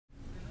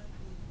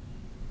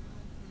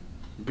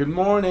Good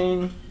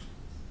morning.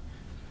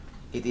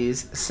 It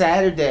is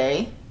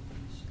Saturday.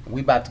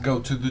 We about to go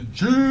to the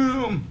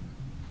gym.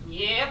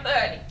 Yeah,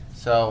 buddy.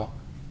 So,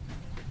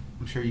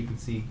 I'm sure you can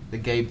see the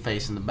Gabe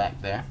face in the back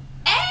there.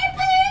 Hey,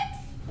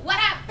 Pips! What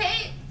up,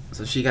 Pips?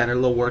 So she got her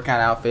little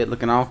workout outfit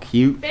looking all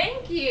cute.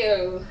 Thank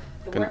you.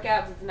 The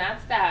workout does not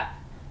stop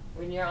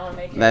when you're on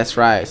vacation. That's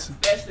right.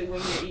 Especially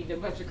when you're eating a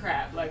bunch of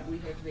crap like we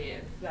have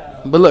been.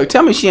 So. But look,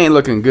 tell me she ain't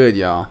looking good,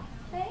 y'all.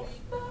 Thanks,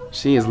 boo.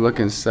 She is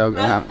looking so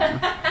good.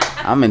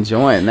 I'm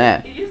enjoying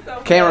that.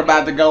 So camera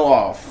about to go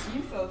off.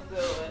 You so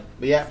silly.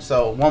 But yeah,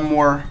 so one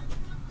more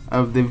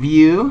of the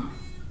view.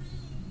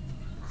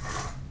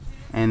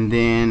 And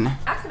then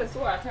I could have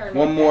swore I turned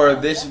one more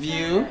of this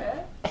view.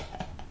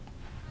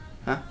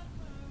 Huh?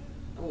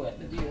 What,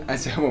 the view? I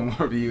said one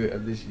more view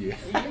of this view.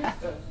 You're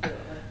so silly.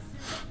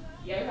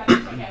 Yeah, you have to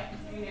check out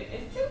this unit.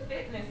 It's 2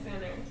 fitness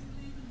centers.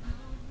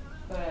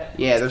 But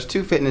Yeah, there's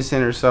 2 fitness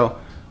centers, so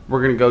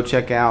we're gonna go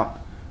check out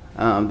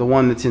the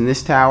one that's in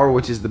this tower,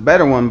 which is the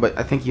better one, but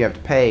I think you have to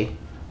pay,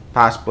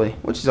 possibly,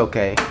 which is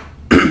okay.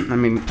 I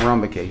mean, we're on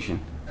vacation.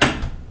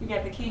 you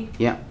got the key?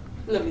 Yeah.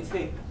 Let me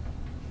see.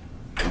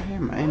 Right here,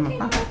 in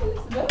my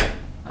pocket.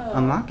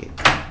 Unlock it.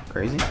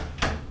 Crazy.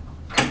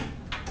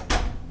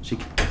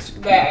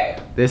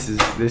 Bad. This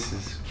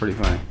is pretty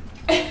funny.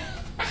 Did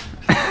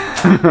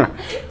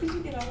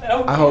you get all that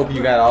on I hope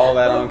you got all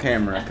that on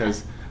camera,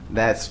 because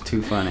that's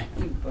too funny.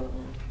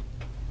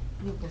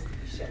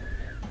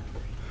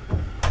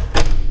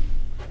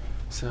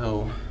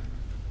 So,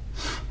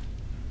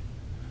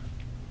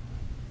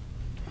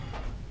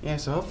 yeah,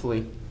 so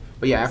hopefully,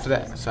 but yeah, after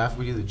that, so after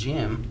we do the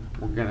gym,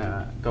 we're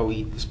gonna go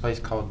eat this place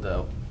called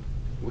the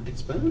Wicked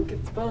Spoon?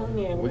 Wicked Spoon,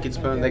 yeah. Wicked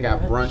Spoon, they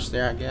got brunch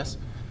there, I guess.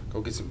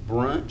 Go get some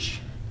brunch.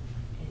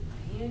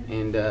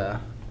 And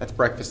that's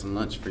breakfast and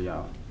lunch for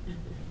y'all.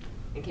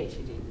 In case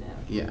you didn't know.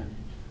 Yeah.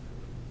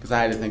 Because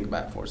I had to think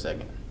about it for a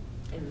second.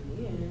 And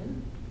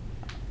then,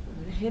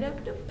 we're gonna hit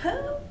up the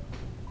pool.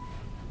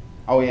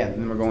 Oh yeah,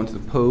 then we're going to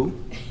the pool.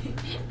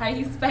 Are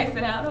you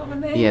spacing out over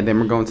there? Yeah, then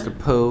we're going to the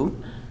pool.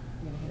 I'm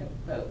gonna hit up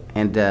the pool.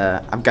 And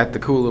I've got the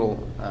cool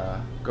little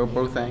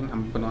GoPro thing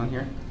I'm putting on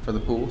here for the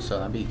pool, so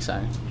that'll be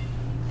exciting.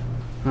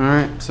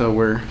 Alright, so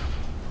we're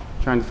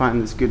trying to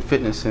find this good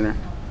fitness center.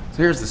 So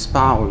here's the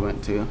spa we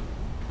went to.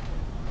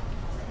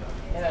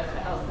 Yeah, that's the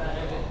outside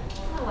of it. It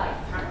smells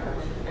like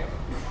perm.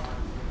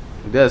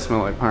 It does smell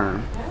like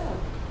perm. Oh.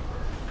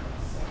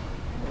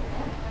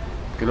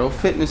 Good old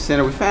fitness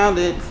center. We found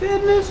it.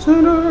 Fitness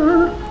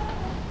center.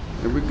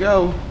 Here we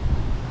go.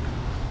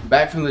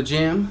 Back from the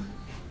gym.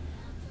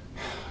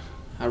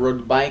 I rode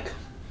the bike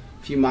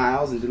a few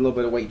miles and did a little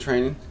bit of weight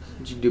training.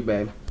 What'd you do,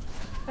 babe?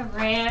 I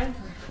ran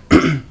for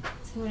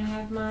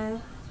 2.5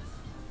 miles.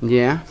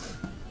 Yeah.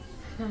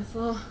 Nice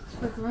little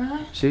quick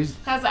run.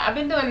 I've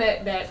been doing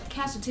that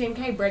Catch a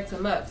 10K breaks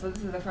them up, so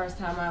this is the first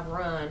time I've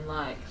run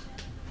like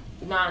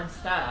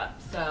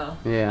non-stop. So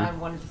yeah. I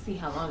wanted to see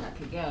how long I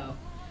could go.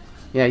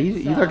 Yeah,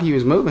 you look like you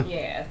was moving.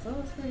 Yeah, so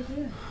it's pretty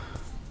good.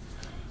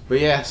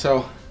 But yeah,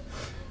 so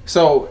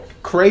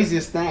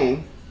craziest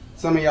thing,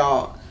 some of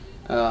y'all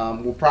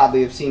will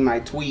probably have seen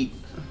my tweet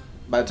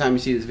by the time you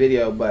see this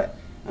video, but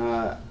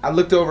I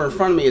looked over in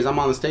front of me as I'm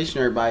on the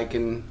stationary bike,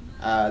 and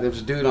there was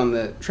a dude on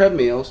the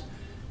treadmills,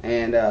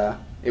 and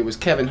it was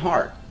Kevin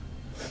Hart.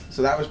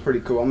 So that was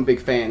pretty cool. I'm a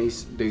big fan.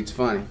 Dude's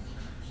funny.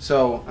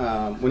 So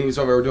when he was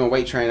over there doing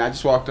weight training, I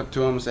just walked up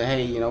to him and said,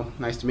 hey, you know,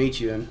 nice to meet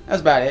you, and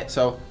that's about it.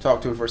 So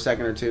talked to him for a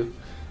second or two.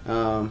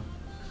 So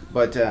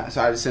I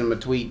just sent him a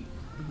tweet,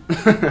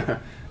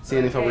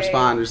 seeing if he'll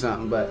respond or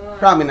something, but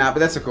probably not, but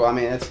that's cool. I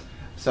mean, that's,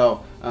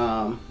 so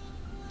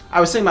I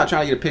was thinking about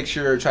trying to get a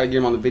picture or try to get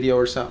him on the video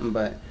or something,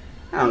 but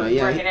I don't know, you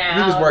know,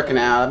 he was working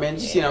out. I mean,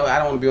 just, you know, I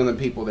don't want to be one of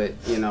the people that,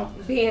 you know,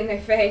 be in their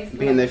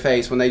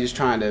face when they just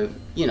trying to,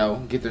 you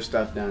know, get their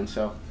stuff done.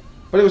 So,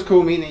 but it was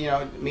cool meeting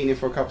him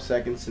for a couple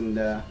seconds, and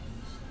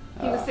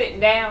he was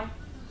sitting down.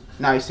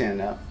 Now he's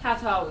standing up. How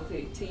tall was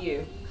he to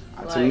you?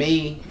 To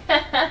me,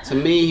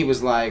 he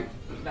was like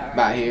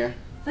about here.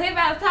 So he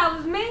about as tall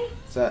as me?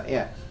 So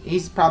yeah,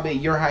 he's probably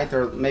your height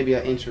or maybe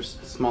an inch or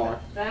smaller.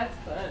 That's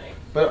funny.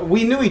 But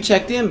we knew he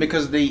checked in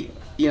because they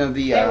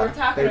were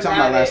talking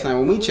about last night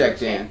when we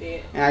checked in.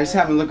 And I just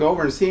happened to look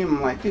over and see him.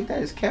 I'm like, dude,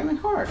 that is Kevin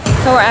Hart.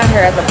 So we're out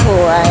here at the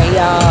pool, right,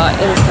 y'all?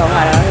 It is so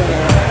hot out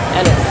here,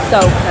 and it's so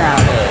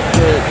crowded,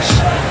 which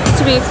is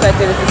to be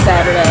expected. It's a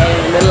Saturday in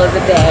the middle of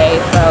the day,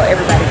 so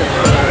everybody gets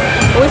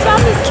in. But we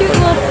found this cute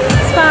little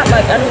spot,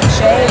 like under the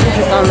shade,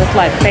 just on this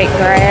like fake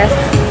grass.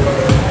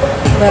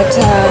 But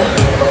so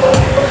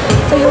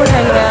here we're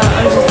hanging out.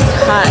 I'm just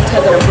hot,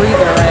 taking a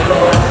breather right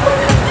now.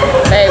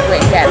 Babe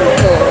went and got in the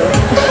pool.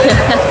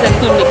 I said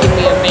him to give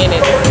me a minute.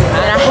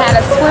 And I had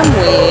a swim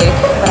wig,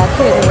 but I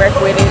couldn't work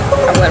with it.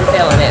 I wasn't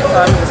feeling it, so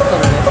I'm just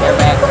pulling this hair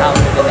back, calling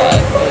it a day.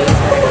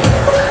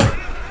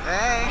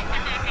 Hey,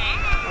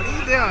 what are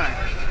you doing?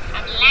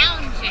 I'm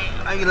lounging.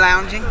 Are you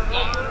lounging?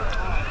 Yeah.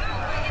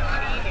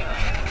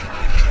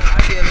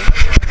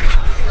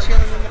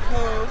 Chilling in the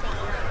pool.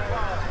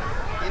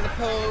 In the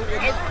pool.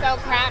 It's so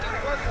crowded.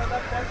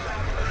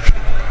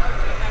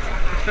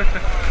 Y'all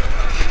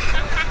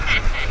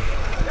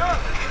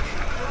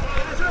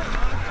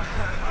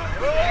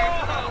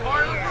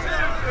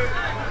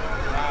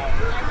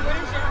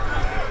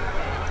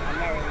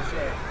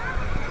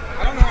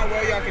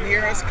can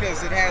hear us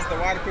because it has the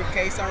waterproof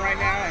case on right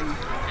now, and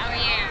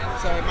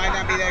so it might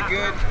not be that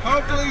good.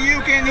 Hopefully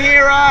you can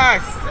hear us.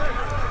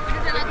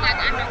 Does it look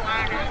like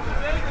underwater?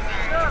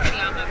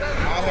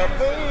 All her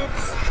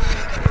boobs.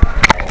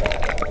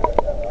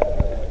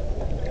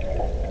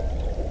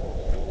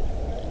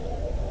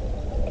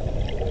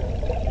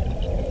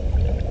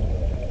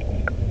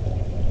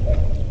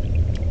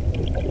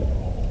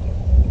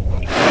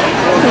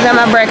 I got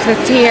my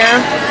breakfast here.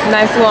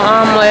 Nice little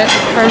omelet,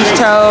 French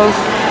toast,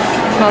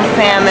 smoked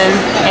salmon,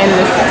 and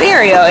the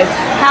cereal is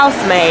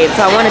house-made,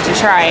 so I wanted to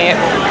try it.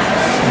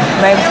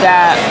 Babe's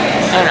got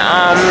an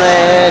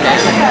omelet.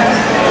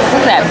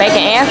 What's that,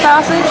 bacon and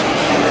sausage?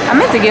 I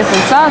meant to get some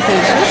sausage.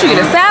 Did you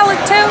get a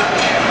salad too?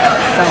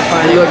 So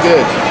funny. You look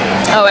good.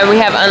 Oh, and we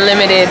have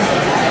unlimited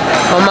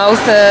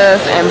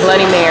mimosas and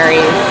Bloody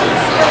Marys.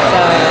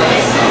 So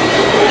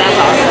that's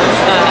awesome.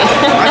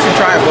 I should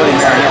try a Bloody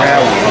Mary. I never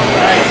had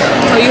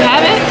one. Oh, you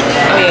haven't?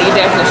 Oh yeah, you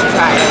definitely should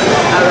try it.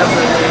 I love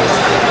Bloody Marys.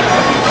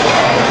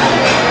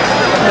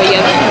 But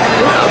yeah, this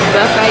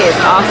buffet is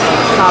awesome.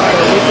 It's called the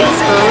Wicked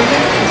Spoon.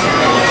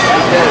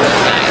 Really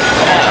nice.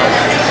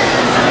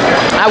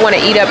 I want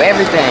to eat up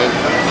everything.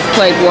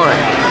 Plate 1.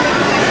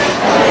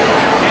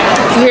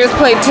 So here's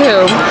plate 2.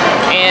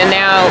 And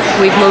now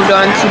we've moved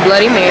on to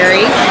Bloody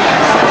Marys.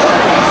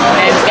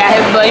 And he's got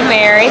his Bloody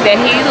Mary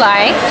that he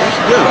liked.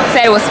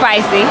 Said it was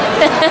spicy.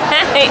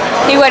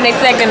 He wasn't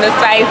expecting the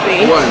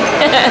spicy.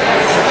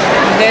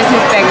 There's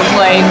his second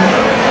plate.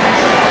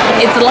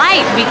 It's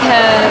light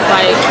because,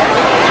 like,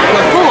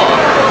 we're full.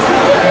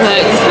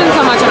 But you spend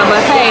so much on a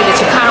buffet that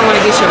you kind of want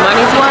to get your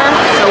money's worth.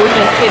 So we've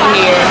been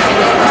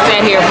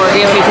sat here for a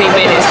good 15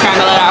 minutes trying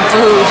to let our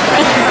food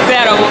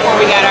settle before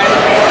we got our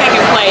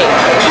second plate.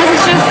 Because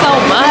it's just so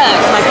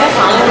much. Like, that's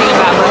the only thing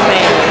about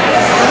buffets.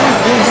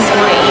 You just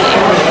want to eat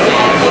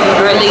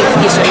everything. Or at least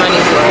get your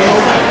money's worth.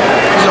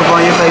 There's no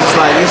point in your face, it's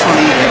like, you just want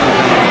to eat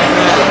everything.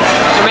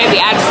 Or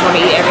maybe I just want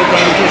to eat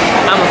everything because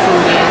I'm a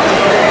foodie.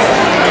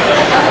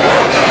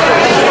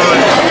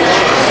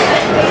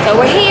 So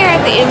we're here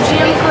at the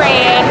MGM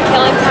Grand,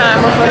 killing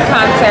time before the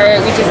concert.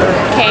 We just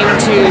came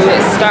to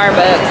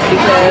Starbucks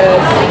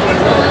because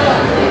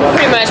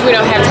pretty much we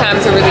don't have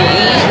time to really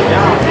eat.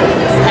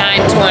 It's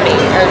 9:20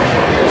 or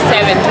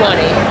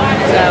 7:20,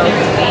 so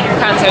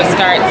concert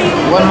starts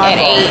at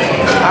 8.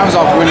 I was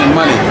off winning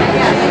money.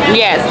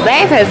 Yes,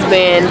 Babe has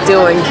been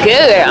doing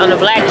good on the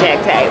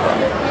blackjack table.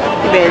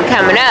 Been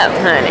coming up,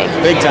 honey.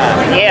 Big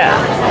time. Yeah.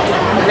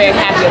 I'm very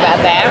happy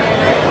about that.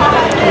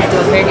 He's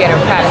doing very good.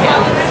 I'm proud of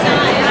him.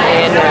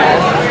 And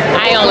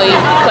I only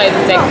play the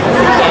second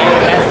game.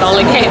 That's the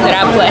only game that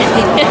I play.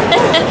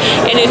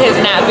 And it has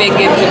not been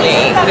good to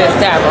me this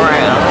time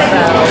around. So,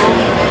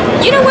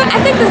 you know what? I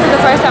think this is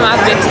the first time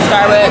I've been to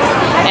Starbucks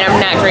and I'm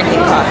not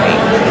drinking coffee.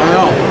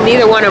 No.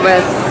 Neither one of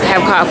us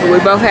have coffee. We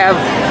both have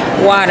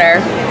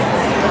water.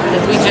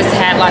 Because we just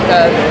had like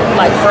a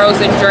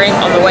frozen drink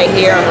on the way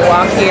here, on the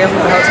walk here from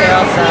the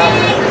hotel, so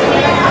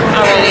I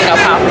don't really need no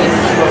coffee.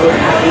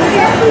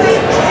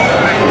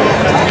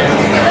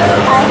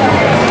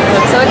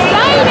 I'm so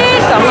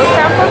excited! So I'm gonna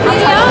start from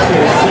BEYONCE.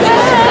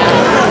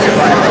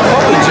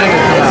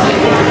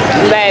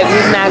 Babe,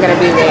 he's not gonna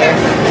be there.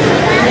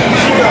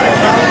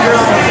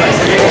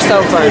 You're so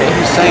funny.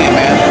 Just saying,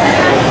 man.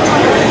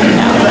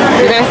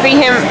 You're gonna see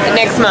him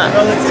next month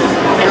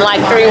in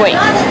like 3 weeks.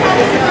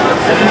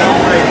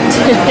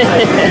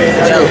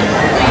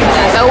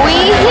 So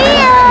we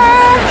here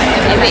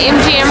in the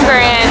MGM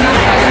Grand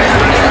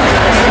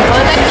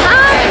for the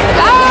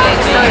concert.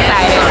 So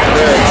excited.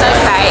 So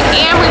excited.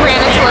 And we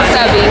ran into a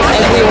subby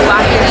as we were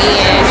walking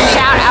in.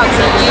 Shout out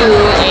to you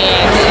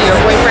and your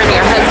boyfriend or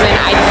your husband.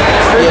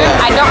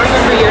 I don't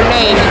remember your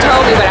name. You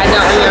told me, but I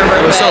don't remember.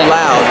 It was so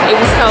loud. It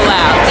was so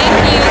loud. Thank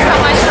you so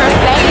much for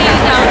saying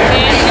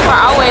something. People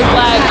are always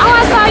like, oh,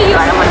 I saw you.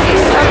 I don't want to say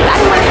something. I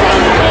didn't want to say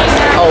anything.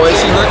 Oh, and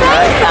she looked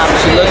nice.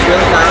 She looked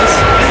really nice.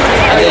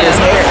 And then his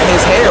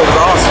hair was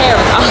awesome. Hair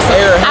was awesome.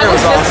 Hair I was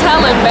just awesome.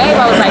 telling Babe,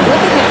 I was like,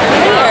 look at his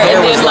hair.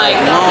 And then like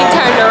he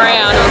turned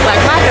around and was like,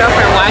 my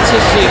girlfriend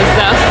watches you.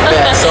 So,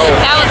 yeah, so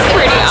that was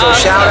pretty awesome.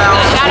 Shout out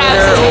to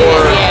Twitter you.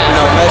 Or Yeah.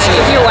 message.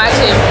 If you're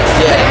watching,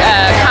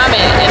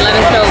 comment and let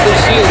us know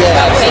which you.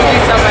 Yeah, thank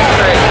you so much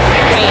for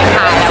saying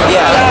hi.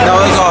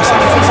 No, it was awesome.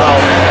 So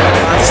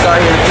I'll have to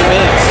start here in a few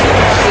minutes.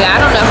 Yeah,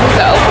 I don't know who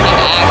the opening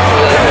act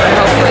is, but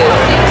hopefully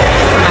it'll be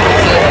somebody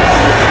good.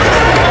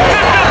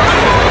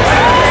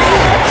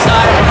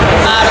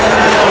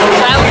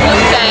 That was good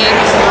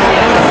things.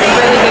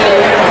 Really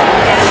good.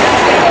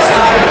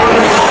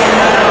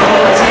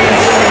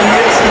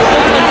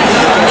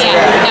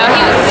 Yeah, no,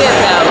 he was good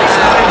though.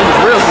 He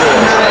was real good.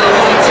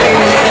 Really,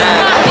 really good.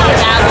 I think his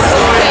album was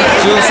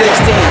June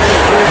 16th,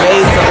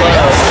 Made to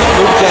Love,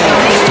 Luke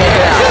James, check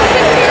it out.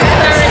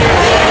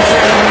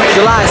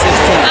 July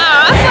 16th. Oh, I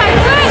was like,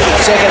 what?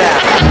 Check it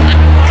out.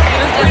 It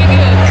was really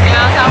good. You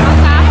know, it's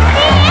almost time.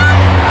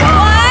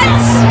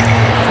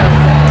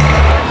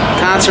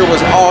 concert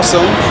was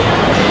awesome.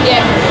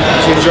 Yes.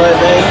 Did you enjoy it,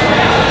 babe?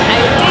 I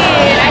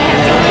did. I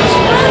had so much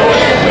fun.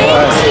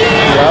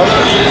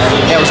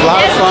 Yeah, it was a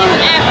lot of fun.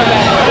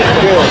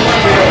 Good.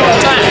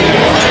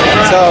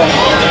 So,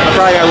 I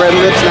probably got red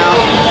lips now.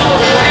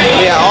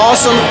 Yeah,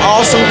 awesome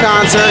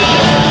concert.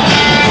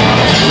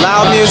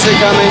 Loud music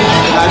coming.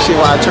 Actually,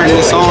 why I turned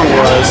this on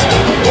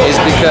is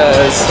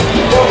because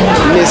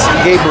Miss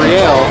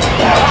Gabrielle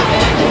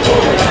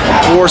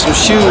wore some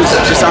shoes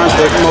that just aren't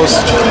the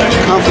most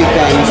comfy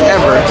things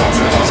ever.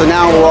 So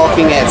now we're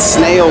walking at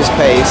snail's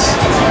pace.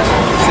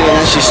 See,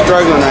 and she's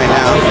struggling right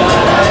now.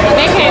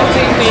 They can't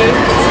see me.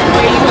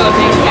 Where you go,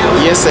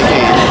 yes, they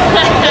can.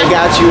 They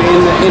got you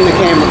in the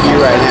camera view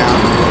right now.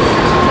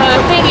 So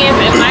the thing is,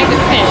 in my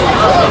defense,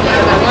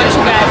 I want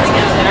you guys to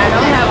know that I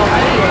don't have a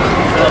wig.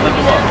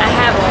 I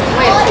have a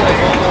wedge.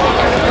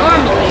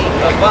 Normally,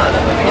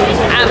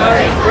 I'm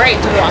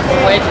great to walk with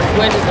wedges.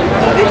 Wedges are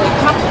really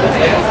comfortable.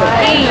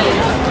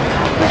 These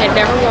I had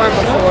never worn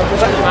before, which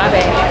was my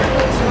bad.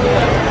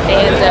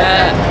 And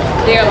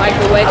they're like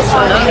the wedges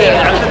from the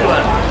hair.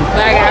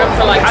 But I got them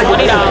for like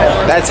 $20.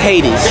 That's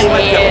Hades.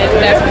 And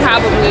that's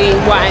probably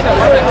why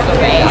those look so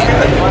bad.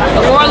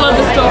 The moral of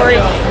the story,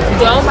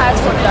 don't buy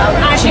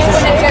 $20 shoes.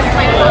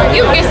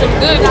 You can get some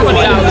good $20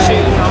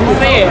 shoes.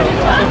 Fair.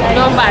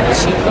 Don't buy the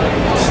cheap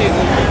shoes.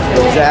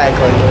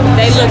 Exactly.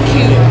 They look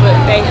cute, but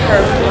they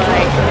hurt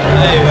like.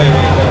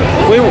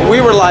 We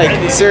were like,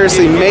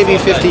 seriously, maybe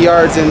 50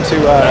 yards into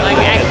Like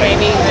I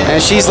can't even.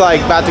 and she's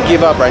like about to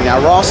give up right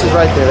now. Ross is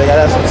right there. They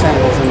gotta have some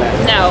sandals in there.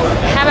 No.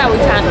 How about we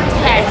find a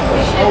taxi?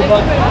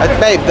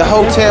 Babe, the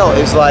hotel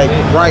is like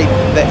right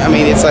there. I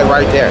mean, it's like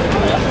right there.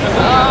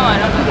 Oh, I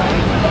don't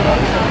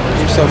know.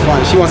 You're so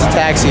funny. She wants a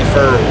taxi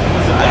for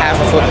a half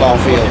a football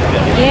field.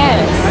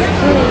 Yes.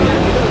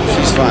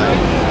 She's fun.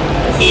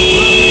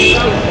 We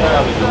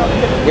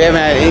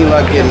haven't had any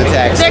luck getting the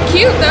taxi. They're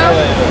cute though.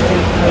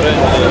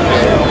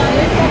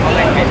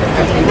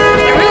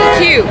 They're really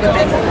cute, but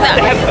they suck.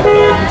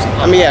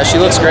 I mean, yeah, she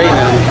looks great in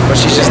them, but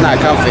she's just not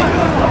comfy.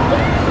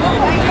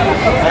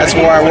 That's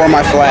where I wore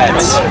my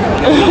flats. So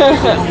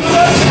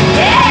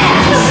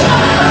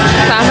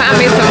I found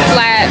me some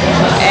flats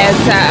at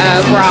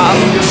Ross.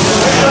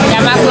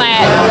 Got my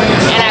flats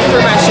and I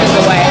threw my shoes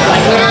away.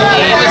 Like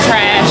literally in the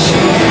trash.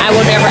 I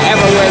will never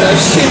ever wear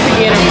those shoes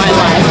again in my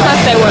life. Plus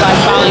they were like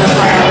falling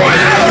apart already.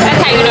 That's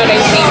how you know they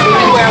cheap.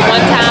 When you wear them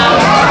one time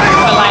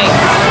for like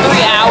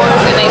 3 hours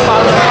and they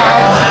fall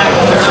apart.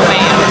 Oh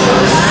man.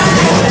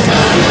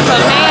 So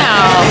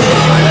now,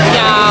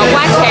 y'all,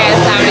 why Chad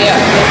signed me up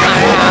for this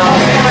haunted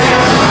house?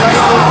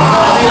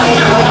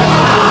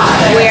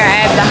 We're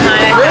at the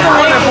haunted house. You're the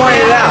one that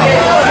pointed it out.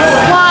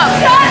 Well,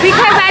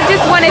 because I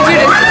just wanted you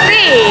to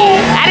see.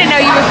 I didn't know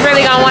you was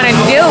really gonna want to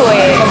do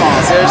it. Come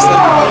on, seriously.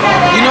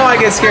 You know I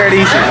get scared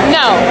easy.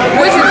 No,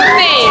 which is the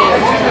thing.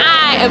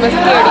 I am a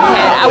scaredy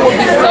cat. I will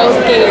be so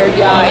scared,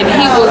 y'all, and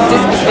he will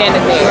just be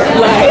standing there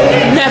like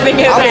nothing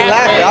is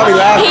happening. I'll be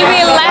laughing. He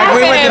be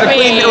laughing at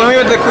me. When we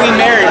went to the Queen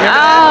Mary.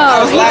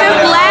 Oh, he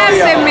just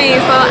laughs at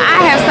me, so I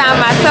have signed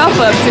myself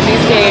up to be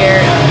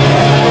scared.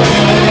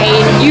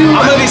 And you.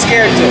 I'm gonna be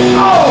scared too.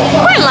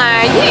 Quit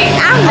lying.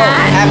 I'm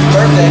not. Happy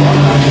birthday.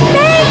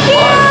 Thank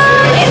you.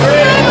 It's my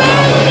birthday.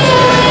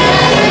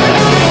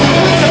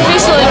 It's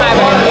officially my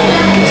birthday.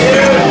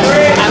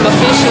 I'm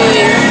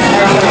officially 31.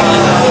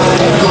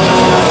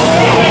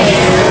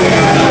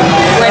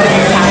 Where does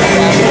this happen?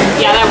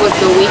 Yeah, that was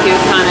the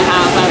weakest haunted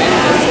house I've ever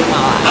been to in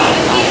my life.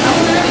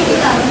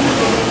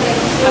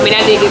 I mean,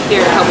 I did get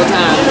scared a couple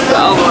times, but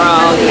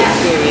overall the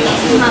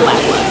experience was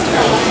lackluster.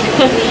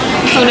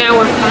 So now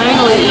we're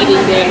finally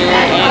eating dinner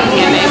at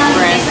Ham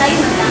Express.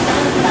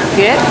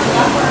 Good?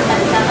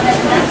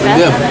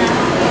 Yeah.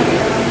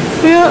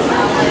 Yep.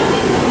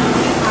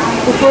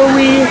 Before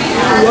we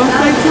walk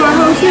back to our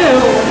hotel.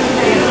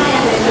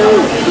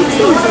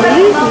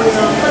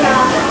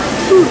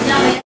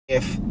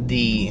 If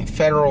the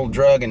Federal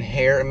Drug and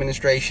Hair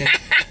Administration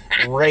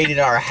raided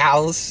our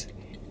house,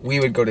 we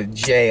would go to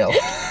jail.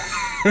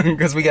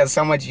 Because we got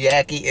so much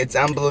yaki, it's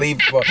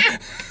unbelievable.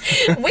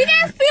 We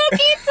got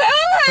silky too,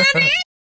 honey.